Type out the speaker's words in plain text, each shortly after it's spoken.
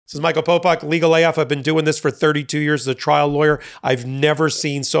This is Michael Popak, Legal AF. I've been doing this for 32 years as a trial lawyer. I've never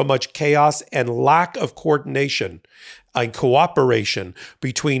seen so much chaos and lack of coordination and cooperation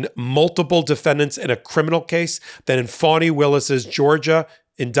between multiple defendants in a criminal case than in Fani Willis's Georgia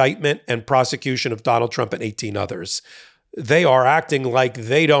indictment and prosecution of Donald Trump and 18 others. They are acting like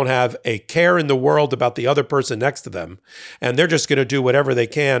they don't have a care in the world about the other person next to them, and they're just going to do whatever they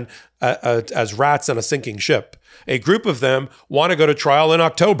can as rats on a sinking ship. A group of them want to go to trial in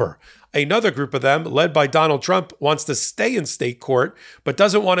October. Another group of them, led by Donald Trump, wants to stay in state court, but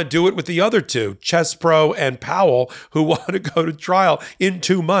doesn't want to do it with the other two, Chespro and Powell, who want to go to trial in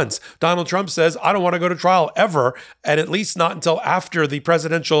 2 months. Donald Trump says, I don't want to go to trial ever, and at least not until after the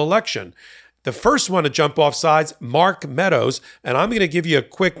presidential election. The first one to jump off sides, Mark Meadows, and I'm going to give you a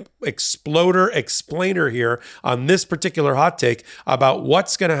quick explainer here on this particular hot take about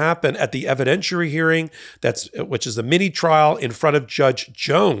what's going to happen at the evidentiary hearing, which is a mini trial in front of Judge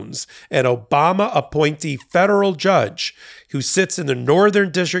Jones, an Obama appointee federal judge who sits in the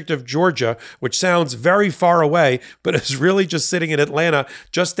Northern District of Georgia, which sounds very far away, but is really just sitting in Atlanta,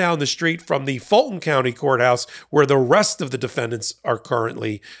 just down the street from the Fulton County Courthouse, where the rest of the defendants are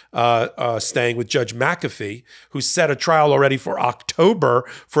currently staying with Judge McAfee, who set a trial already for October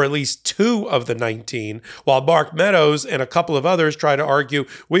for at least 2 of the 19, while Mark Meadows and a couple of others try to argue,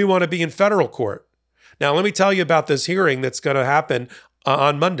 we want to be in federal court. Now, let me tell you about this hearing that's going to happen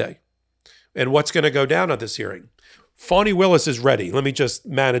on Monday and what's going to go down on this hearing. Fani Willis is ready. Let me just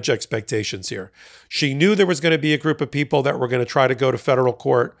manage expectations here. She knew there was going to be a group of people that were going to try to go to federal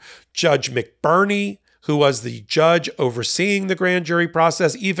court. Judge McBurney, who was the judge overseeing the grand jury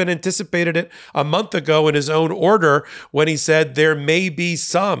process, even anticipated it a month ago in his own order when he said there may be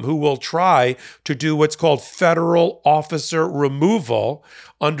some who will try to do what's called federal officer removal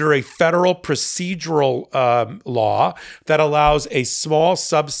under a federal procedural law that allows a small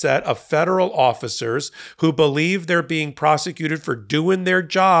subset of federal officers who believe they're being prosecuted for doing their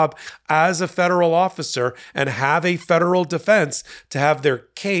job as a federal officer and have a federal defense to have their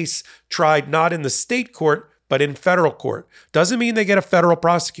case tried not in the state court, but in federal court. Doesn't mean they get a federal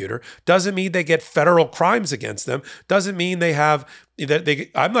prosecutor. Doesn't mean they get federal crimes against them. Doesn't mean they have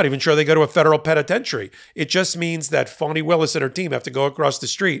I'm not even sure they go to a federal penitentiary. It just means that Fani Willis and her team have to go across the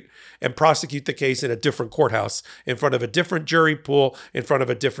street and prosecute the case in a different courthouse, in front of a different jury pool, in front of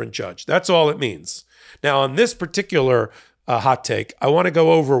a different judge. That's all it means. Now, on this particular hot take, I want to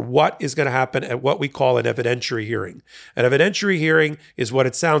go over what is going to happen at what we call an evidentiary hearing. An evidentiary hearing is what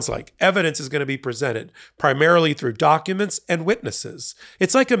it sounds like. Evidence is going to be presented primarily through documents and witnesses.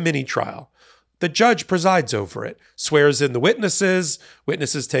 It's like a mini trial. The judge presides over it, swears in the witnesses.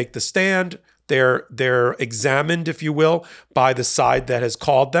 Witnesses take the stand. They're examined, if you will, by the side that has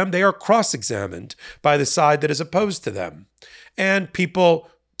called them. They are cross-examined by the side that is opposed to them. And people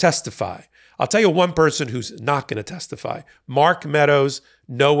testify. I'll tell you one person who's not going to testify. Mark Meadows,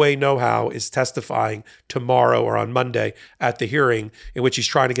 no way, no how, is testifying tomorrow or on Monday at the hearing in which he's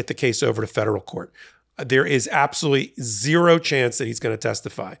trying to get the case over to federal court. There is absolutely zero chance that he's going to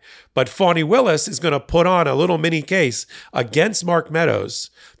testify. But Fani Willis is going to put on a little mini case against Mark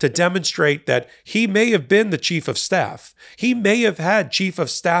Meadows to demonstrate that he may have been the chief of staff. He may have had chief of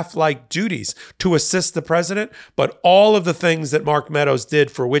staff-like duties to assist the president, but all of the things that Mark Meadows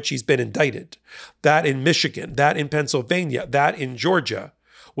did for which he's been indicted, that in Michigan, that in Pennsylvania, that in Georgia,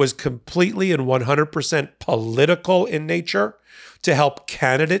 was completely and 100% political in nature to help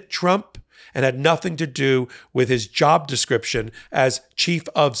candidate Trump, and had nothing to do with his job description as chief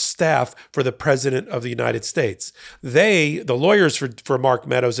of staff for the president of the United States. The lawyers for Mark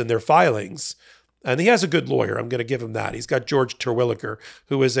Meadows in their filings, and he has a good lawyer, I'm going to give him that. He's got George Terwilliger,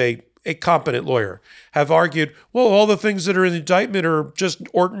 who is a competent lawyer, have argued, well, all the things that are in the indictment are just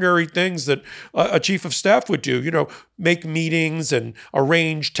ordinary things that a chief of staff would do, make meetings and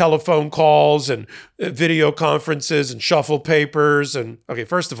arrange telephone calls and video conferences and shuffle papers. And okay,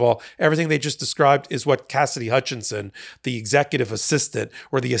 first of all, everything they just described is what Cassidy Hutchinson, the executive assistant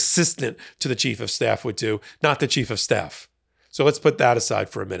or the assistant to the chief of staff, would do, not the chief of staff. So let's put that aside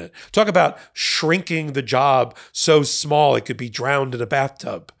for a minute. Talk about shrinking the job so small it could be drowned in a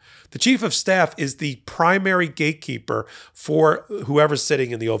bathtub. The chief of staff is the primary gatekeeper for whoever's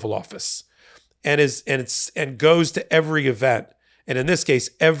sitting in the Oval Office, and goes to every event. And in this case,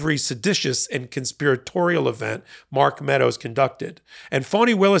 every seditious and conspiratorial event Mark Meadows conducted. And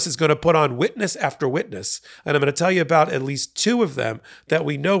Fani Willis is going to put on witness after witness. And I'm going to tell you about at least 2 of them that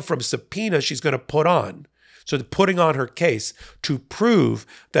we know from subpoena she's going to put on. So putting on her case to prove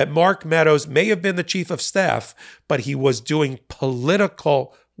that Mark Meadows may have been the chief of staff, but he was doing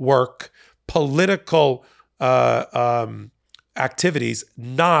political work, political activities,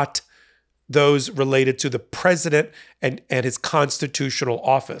 not those related to the president and his constitutional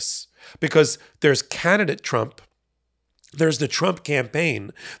office. Because there's candidate Trump, there's the Trump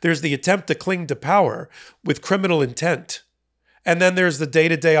campaign, there's the attempt to cling to power with criminal intent. And then there's the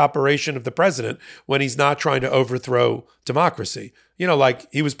day-to-day operation of the president when he's not trying to overthrow democracy.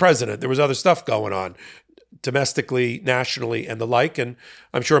 Like he was president, there was other stuff going on domestically, nationally, and the like. And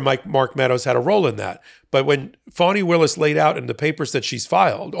I'm sure Mark Meadows had a role in that. But when Fani Willis laid out in the papers that she's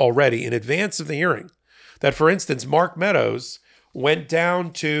filed already in advance of the hearing, that, for instance, Mark Meadows went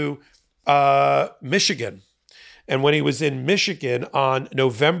down to Michigan. And when he was in Michigan on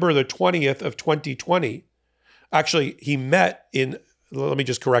November the 20th of 2020, actually, he met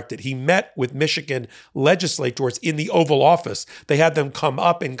with Michigan legislators in the Oval Office. They had them come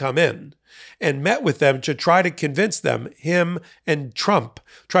up and come in and met with them to try to convince them, him and Trump,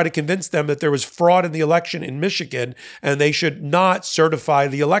 try to convince them that there was fraud in the election in Michigan and they should not certify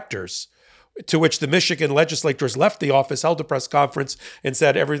the electors. To which the Michigan legislators left the office, held a press conference, and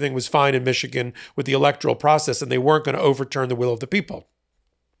said everything was fine in Michigan with the electoral process and they weren't going to overturn the will of the people.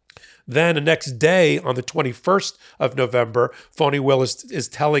 Then the next day, on the 21st of November, Fani Willis is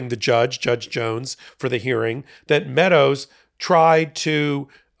telling the judge, Judge Jones, for the hearing, that Meadows tried to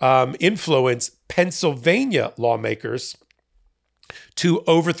influence Pennsylvania lawmakers to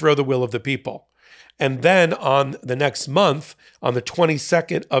overthrow the will of the people. And then on the next month, on the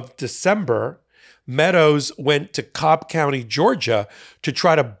 22nd of December, Meadows went to Cobb County, Georgia, to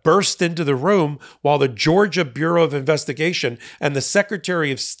try to burst into the room while the Georgia Bureau of Investigation and the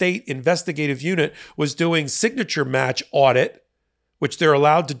Secretary of State Investigative Unit was doing signature match audit, which they're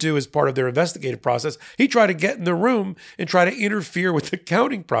allowed to do as part of their investigative process. He tried to get in the room and try to interfere with the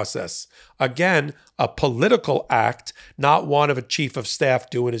counting process. Again, a political act, not one of a chief of staff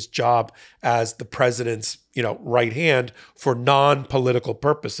doing his job as the president's, right hand for non-political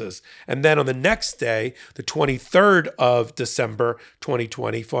purposes. And then on the next day, the 23rd of December,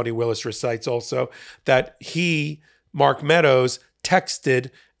 2020, Fani Willis recites also that Mark Meadows,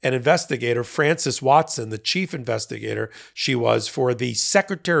 texted an investigator, Frances Watson, the chief investigator she was for the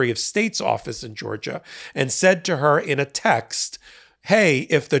Secretary of State's office in Georgia, and said to her in a text, hey,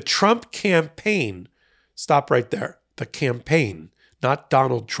 if the Trump campaign, stop right there, the campaign, not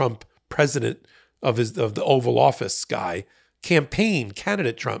Donald Trump, president of the Oval Office guy, campaign,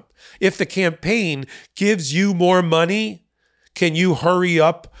 candidate Trump, if the campaign gives you more money, can you hurry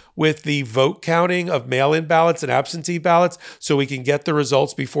up with the vote counting of mail-in ballots and absentee ballots so we can get the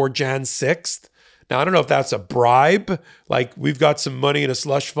results before Jan 6th? Now, I don't know if that's a bribe, like we've got some money in a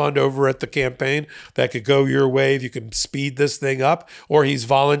slush fund over at the campaign that could go your way if you can speed this thing up, or he's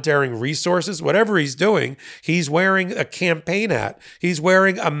volunteering resources. Whatever he's doing, he's wearing a campaign hat. He's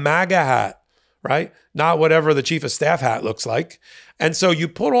wearing a MAGA hat, right? Not whatever the chief of staff hat looks like. And so you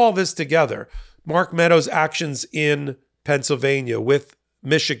put all this together, Mark Meadows' actions in Pennsylvania with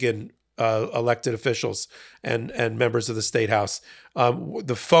Michigan elected officials and members of the state house,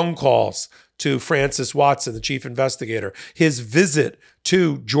 the phone calls to Frances Watson, the chief investigator, his visit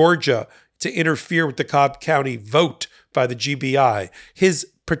to Georgia to interfere with the Cobb County vote by the GBI, his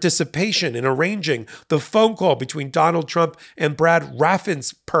participation in arranging the phone call between Donald Trump and Brad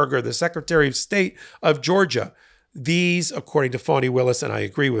Raffensperger, the Secretary of State of Georgia. These, according to Fani Willis, and I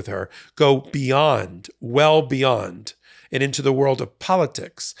agree with her, go beyond, well beyond, and into the world of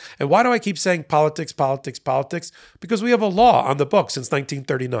politics. And why do I keep saying politics, politics, politics? Because we have a law on the books since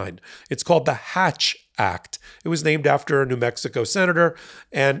 1939. It's called the Hatch Act. It was named after a New Mexico senator,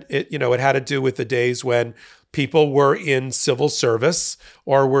 and it had to do with the days when people were in civil service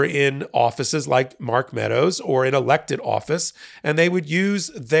or were in offices like Mark Meadows or in elected office, and they would use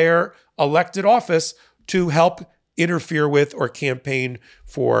their elected office to help interfere with or campaign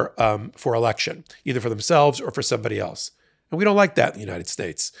for election, either for themselves or for somebody else. And we don't like that in the United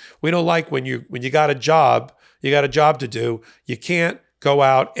States. We don't like when you got a job, to do, you can't go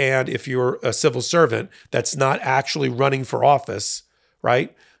out and, if you're a civil servant that's not actually running for office,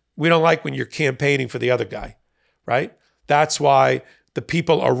 right? We don't like when you're campaigning for the other guy, right? That's why the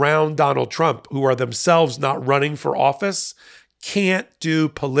people around Donald Trump who are themselves not running for office can't do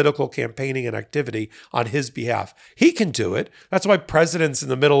political campaigning and activity on his behalf. He can do it. That's why presidents in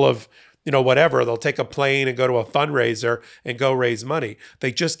the middle of whatever, they'll take a plane and go to a fundraiser and go raise money.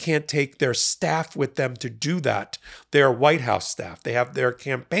 They just can't take their staff with them to do that. Their White House staff. They have their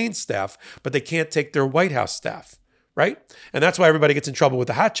campaign staff, but they can't take their White House staff, right? And that's why everybody gets in trouble with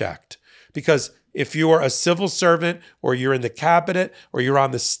the Hatch Act. Because if you are a civil servant or you're in the cabinet or you're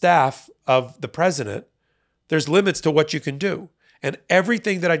on the staff of the president, there's limits to what you can do. And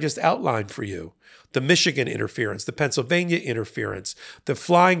everything that I just outlined for you, the Michigan interference, the Pennsylvania interference, the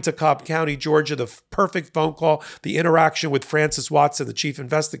flying to Cobb County, Georgia, the perfect phone call, the interaction with Francis Watson, the chief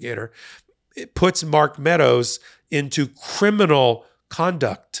investigator, it puts Mark Meadows into criminal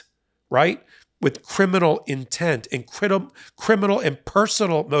conduct, right? With criminal intent and criminal and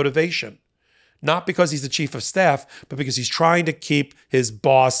personal motivation. Not because he's the chief of staff, but because he's trying to keep his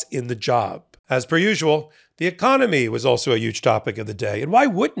boss in the job. As per usual, the economy was also a huge topic of the day. And why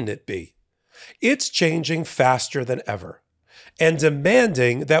wouldn't it be? It's changing faster than ever and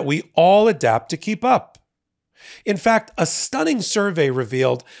demanding that we all adapt to keep up. In fact, a stunning survey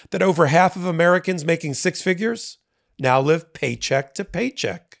revealed that over half of Americans making six figures now live paycheck to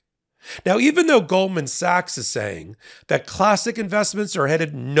paycheck. Now, even though Goldman Sachs is saying that classic investments are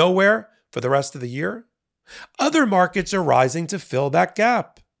headed nowhere for the rest of the year, other markets are rising to fill that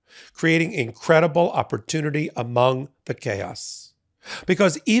gap, creating incredible opportunity among the chaos.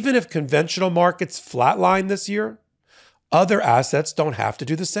 Because even if conventional markets flatline this year, other assets don't have to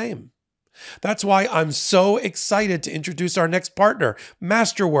do the same. That's why I'm so excited to introduce our next partner,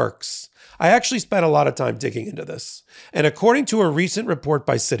 Masterworks. I actually spent a lot of time digging into this. And according to a recent report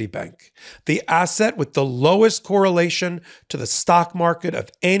by Citibank, the asset with the lowest correlation to the stock market of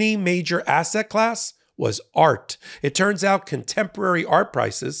any major asset class was art. It turns out contemporary art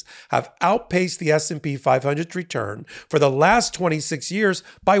prices have outpaced the S&P 500 return for the last 26 years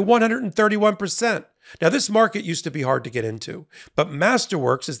by 131%. Now, this market used to be hard to get into, but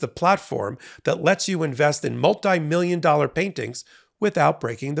Masterworks is the platform that lets you invest in multi-million-dollar paintings without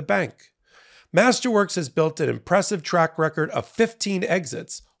breaking the bank. Masterworks has built an impressive track record of 15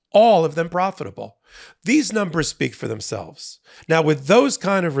 exits, all of them profitable. These numbers speak for themselves. Now, with those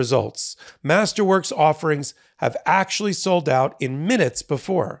kind of results, Masterworks offerings have actually sold out in minutes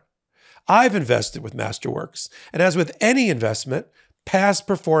before. I've invested with Masterworks, and as with any investment, past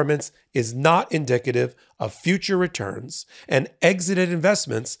performance is not indicative of future returns, and exited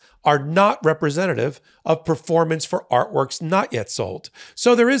investments are not representative of performance for artworks not yet sold.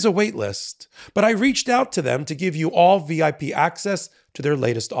 So there is a wait list, but I reached out to them to give you all VIP access to their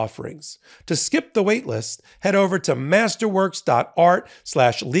latest offerings. To skip the wait list, head over to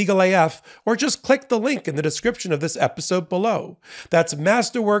masterworks.art/legalaf or just click the link in the description of this episode below. That's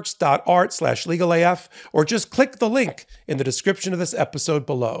masterworks.art/legalaf or just click the link in the description of this episode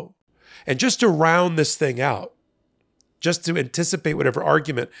below. And just to round this thing out, just to anticipate whatever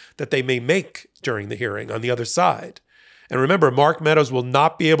argument that they may make during the hearing on the other side. And remember, Mark Meadows will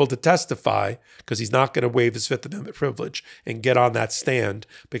not be able to testify because he's not going to waive his Fifth Amendment privilege and get on that stand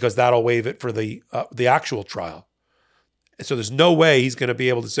because that'll waive it for the actual trial. And so there's no way he's going to be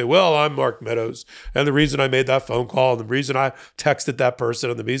able to say, well, I'm Mark Meadows, and the reason I made that phone call and the reason I texted that person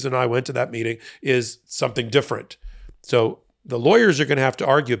and the reason I went to that meeting is something different. So the lawyers are going to have to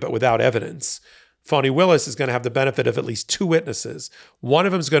argue, but without evidence. Fani Willis is going to have the benefit of at least two witnesses. One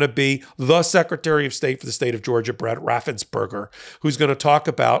of them is going to be the Secretary of State for the state of Georgia, Brad Raffensperger, who's going to talk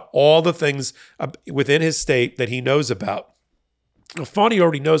about all the things within his state that he knows about. Well, Fani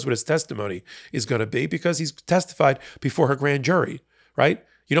already knows what his testimony is going to be because he's testified before her grand jury, right?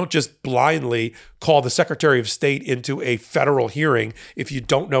 You don't just blindly call the Secretary of State into a federal hearing if you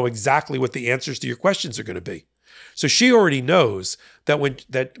don't know exactly what the answers to your questions are going to be. So she already knows that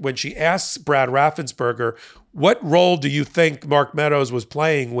when she asks Brad Raffensperger, what role do you think Mark Meadows was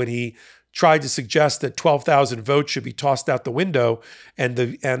playing when he tried to suggest that 12,000 votes should be tossed out the window and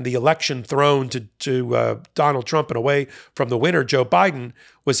the election thrown to Donald Trump and away from the winner, Joe Biden?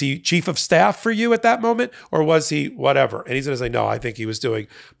 Was he chief of staff for you at that moment, or was he whatever? And he's going to say, no, I think he was doing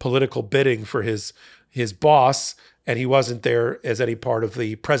political bidding for his boss, and he wasn't there as any part of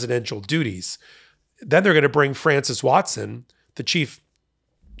the presidential duties. Then they're going to bring Francis Watson, the chief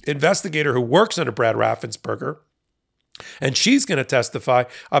investigator who works under Brad Raffensperger, and she's going to testify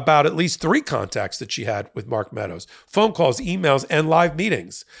about at least 3 contacts that she had with Mark Meadows, phone calls, emails, and live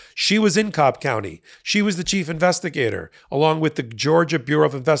meetings. She was in Cobb County. She was the chief investigator, along with the Georgia Bureau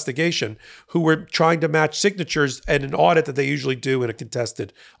of Investigation, who were trying to match signatures in an audit that they usually do in a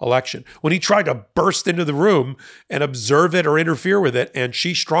contested election. When he tried to burst into the room and observe it or interfere with it, and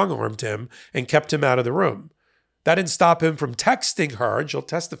she strong-armed him and kept him out of the room. That didn't stop him from texting her, and she'll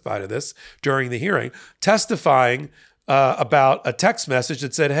testify to this during the hearing, testifying about a text message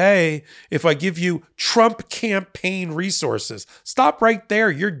that said, hey, if I give you Trump campaign resources, stop right there.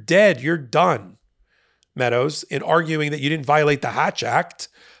 You're dead. You're done. Meadows, in arguing that you didn't violate the Hatch Act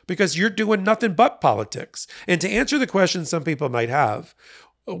because you're doing nothing but politics. And to answer the question some people might have,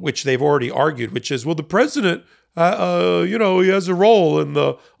 which they've already argued, which is, well, the president, he has a role in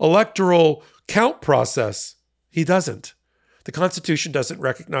the electoral count process. He doesn't. The Constitution doesn't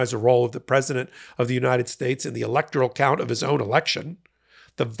recognize a role of the President of the United States in the electoral count of his own election.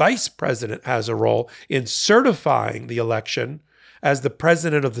 The Vice President has a role in certifying the election as the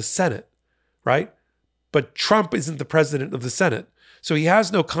President of the Senate, right? But Trump isn't the President of the Senate. So he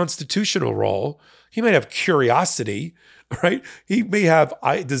has no constitutional role. He might have curiosity, right? He may have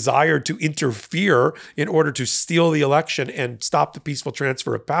a desire to interfere in order to steal the election and stop the peaceful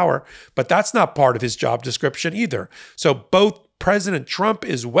transfer of power, but that's not part of his job description either. So both President Trump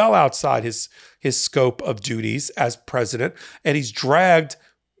is well outside his scope of duties as president, and he's dragged,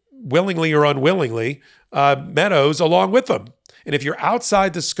 willingly or unwillingly, Meadows along with him. And if you're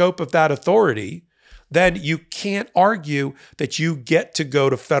outside the scope of that authority, then you can't argue that you get to go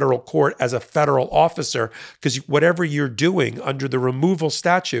to federal court as a federal officer, because whatever you're doing under the removal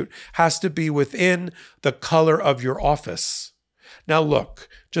statute has to be within the color of your office. Now look,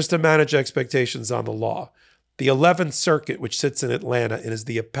 just to manage expectations on the law, the 11th Circuit, which sits in Atlanta and is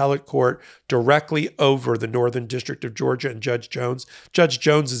the appellate court directly over the Northern District of Georgia and Judge Jones. Judge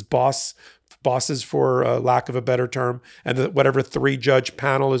Jones is bosses for lack of a better term, and whatever 3-judge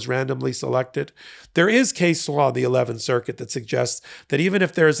panel is randomly selected. There is case law in the 11th Circuit that suggests that even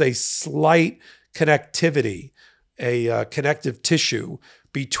if there's a slight connectivity, a connective tissue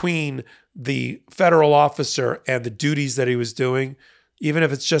between the federal officer and the duties that he was doing, even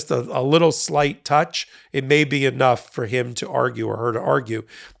if it's just a little slight touch, it may be enough for him to argue or her to argue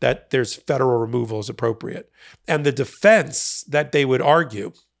that there's federal removal is appropriate. And the defense that they would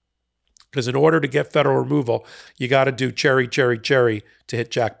argue, because in order to get federal removal, you got to do cherry, cherry, cherry to hit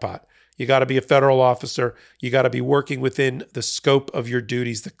jackpot. You got to be a federal officer. You got to be working within the scope of your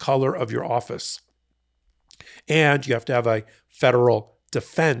duties, the color of your office. And you have to have a federal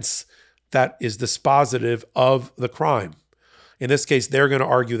defense that is dispositive of the crime. In this case, they're going to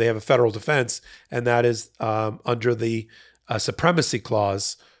argue they have a federal defense, and that is under the Supremacy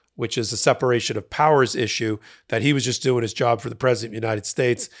Clause, which is a separation of powers issue, that he was just doing his job for the President of the United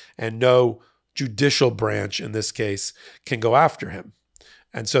States, and no judicial branch in this case can go after him.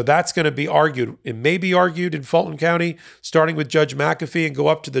 And so that's going to be argued. It may be argued in Fulton County, starting with Judge McAfee and go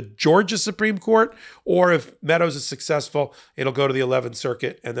up to the Georgia Supreme Court, or if Meadows is successful, it'll go to the 11th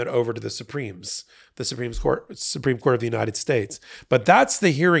Circuit and then over to the Supreme Court of the United States. But that's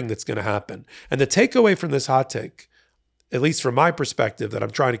the hearing that's going to happen. And the takeaway from this hot take, at least from my perspective that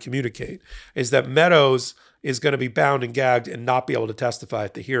I'm trying to communicate, is that Meadows is going to be bound and gagged and not be able to testify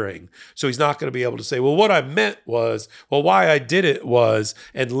at the hearing. So he's not going to be able to say, well, what I meant was, well, why I did it was,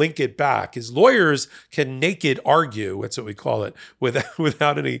 and link it back. His lawyers can naked argue, that's what we call it,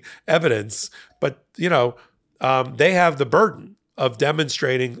 without any evidence. But, they have the burden of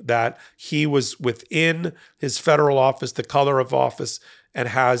demonstrating that he was within his federal office, the color of office, and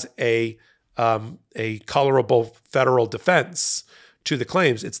has a colorable federal defense to the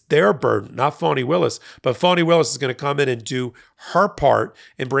claims. It's their burden, not Fani Willis. But Fani Willis is going to come in and do her part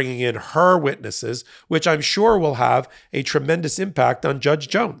in bringing in her witnesses, which I'm sure will have a tremendous impact on Judge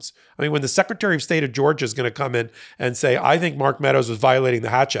Jones. I mean, when the Secretary of State of Georgia is going to come in and say, I think Mark Meadows was violating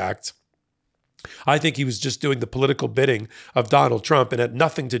the Hatch Act, I think he was just doing the political bidding of Donald Trump and had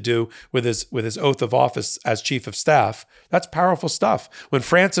nothing to do with his oath of office as chief of staff. That's powerful stuff. When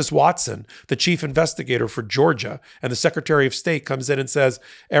Francis Watson, the chief investigator for Georgia, and the Secretary of State comes in and says,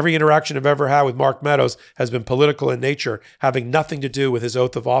 every interaction I've ever had with Mark Meadows has been political in nature, having nothing to do with his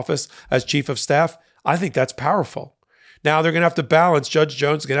oath of office as chief of staff, I think that's powerful. Now they're going to have to balance, Judge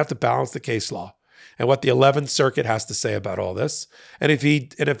Jones is going to have to balance the case law and what the 11th Circuit has to say about all this. And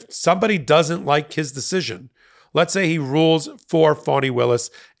if somebody doesn't like his decision, let's say he rules for Fani Willis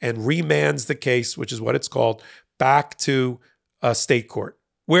and remands the case, which is what it's called, back to a state court,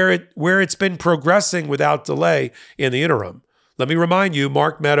 where it's been progressing without delay in the interim. Let me remind you,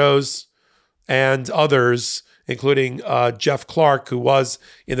 Mark Meadows and others, including Jeff Clark, who was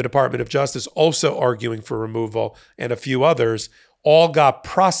in the Department of Justice, also arguing for removal, and a few others, all got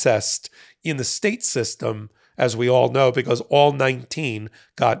processed in the state system, as we all know, because all 19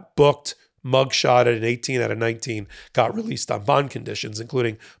 got booked, mugshotted, and 18 out of 19 got released on bond conditions,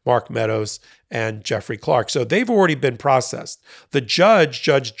 including Mark Meadows and Jeffrey Clark. So they've already been processed. The judge,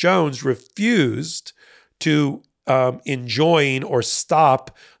 Judge Jones, refused to enjoin or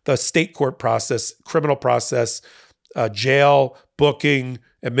stop the state court process, criminal process, jail, booking,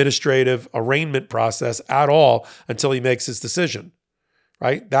 administrative arraignment process at all until he makes his decision.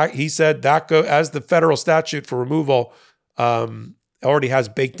 Right? That he said that as the federal statute for removal already has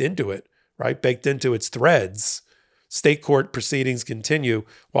baked into it, right? Baked into its threads. State court proceedings continue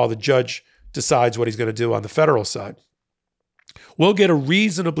while the judge decides what he's going to do on the federal side. We'll get a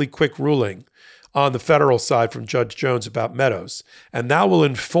reasonably quick ruling on the federal side from Judge Jones about Meadows. And that will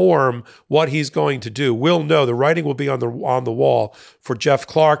inform what he's going to do. We'll know. The writing will be on the wall for Jeff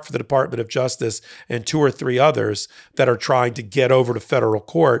Clark for the Department of Justice and 2 or 3 others that are trying to get over to federal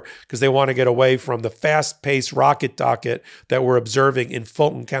court because they want to get away from the fast-paced rocket docket that we're observing in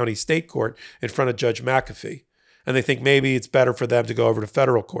Fulton County State Court in front of Judge McAfee. And they think maybe it's better for them to go over to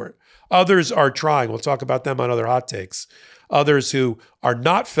federal court. Others are trying. We'll talk about them on other hot takes. Others who are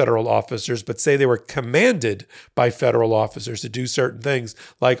not federal officers, but say they were commanded by federal officers to do certain things,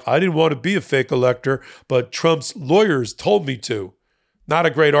 like, I didn't want to be a fake elector, but Trump's lawyers told me to. Not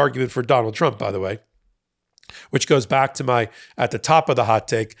a great argument for Donald Trump, by the way, which goes back to my, at the top of the hot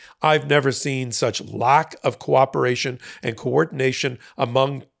take, I've never seen such lack of cooperation and coordination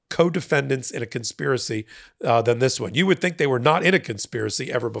among co-defendants in a conspiracy than this one. You would think they were not in a conspiracy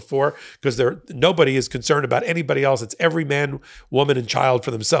ever before because nobody is concerned about anybody else. It's every man, woman, and child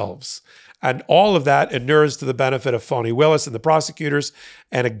for themselves. And all of that inures to the benefit of Fani Willis and the prosecutors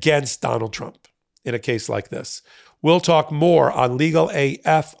and against Donald Trump in a case like this. We'll talk more on Legal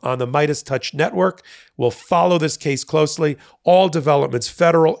AF on the Midas Touch Network. We'll follow this case closely. All developments,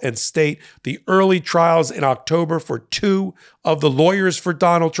 federal and state, the early trials in October for 2 of the lawyers for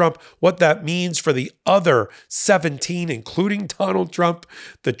Donald Trump, what that means for the other 17, including Donald Trump,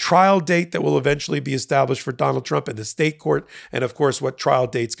 the trial date that will eventually be established for Donald Trump in the state court, and of course, what trial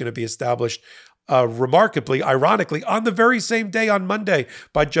date's going to be established remarkably, ironically, on the very same day on Monday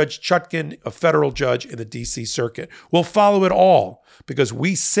by Judge Chutkan, a federal judge in the D.C. Circuit. We'll follow it all because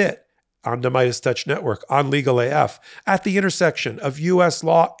we sit on the Midas Touch Network, on Legal AF, at the intersection of U.S.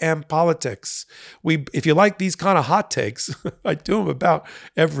 law and politics. If you like these kind of hot takes, I do them about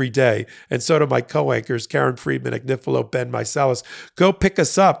every day, and so do my co-anchors, Karen Friedman, Agnifilo, Ben Meiselas. Go pick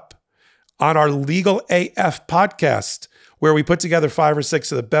us up on our Legal AF podcast, where we put together 5 or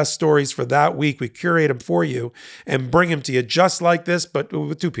 6 of the best stories for that week. We curate them for you and bring them to you just like this, but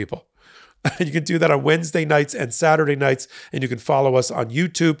with 2 people. You can do that on Wednesday nights and Saturday nights, and you can follow us on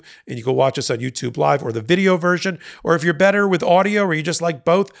YouTube, and you can watch us on YouTube Live or the video version. Or if you're better with audio or you just like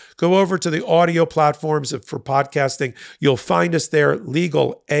both, go over to the audio platforms for podcasting. You'll find us there,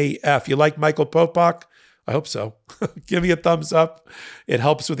 Legal AF. You like Michael Popak? I hope so. Give me a thumbs up. It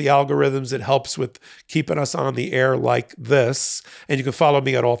helps with the algorithms. It helps with keeping us on the air like this. And you can follow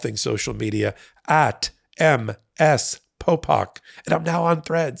me on all things social media at MS Popak. And I'm now on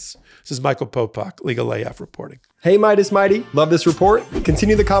Threads. This is Michael Popak, Legal AF reporting. Hey, Midas Mighty. Love this report?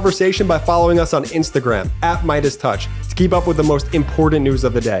 Continue the conversation by following us on Instagram at Midas Touch to keep up with the most important news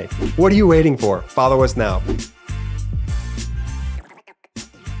of the day. What are you waiting for? Follow us now.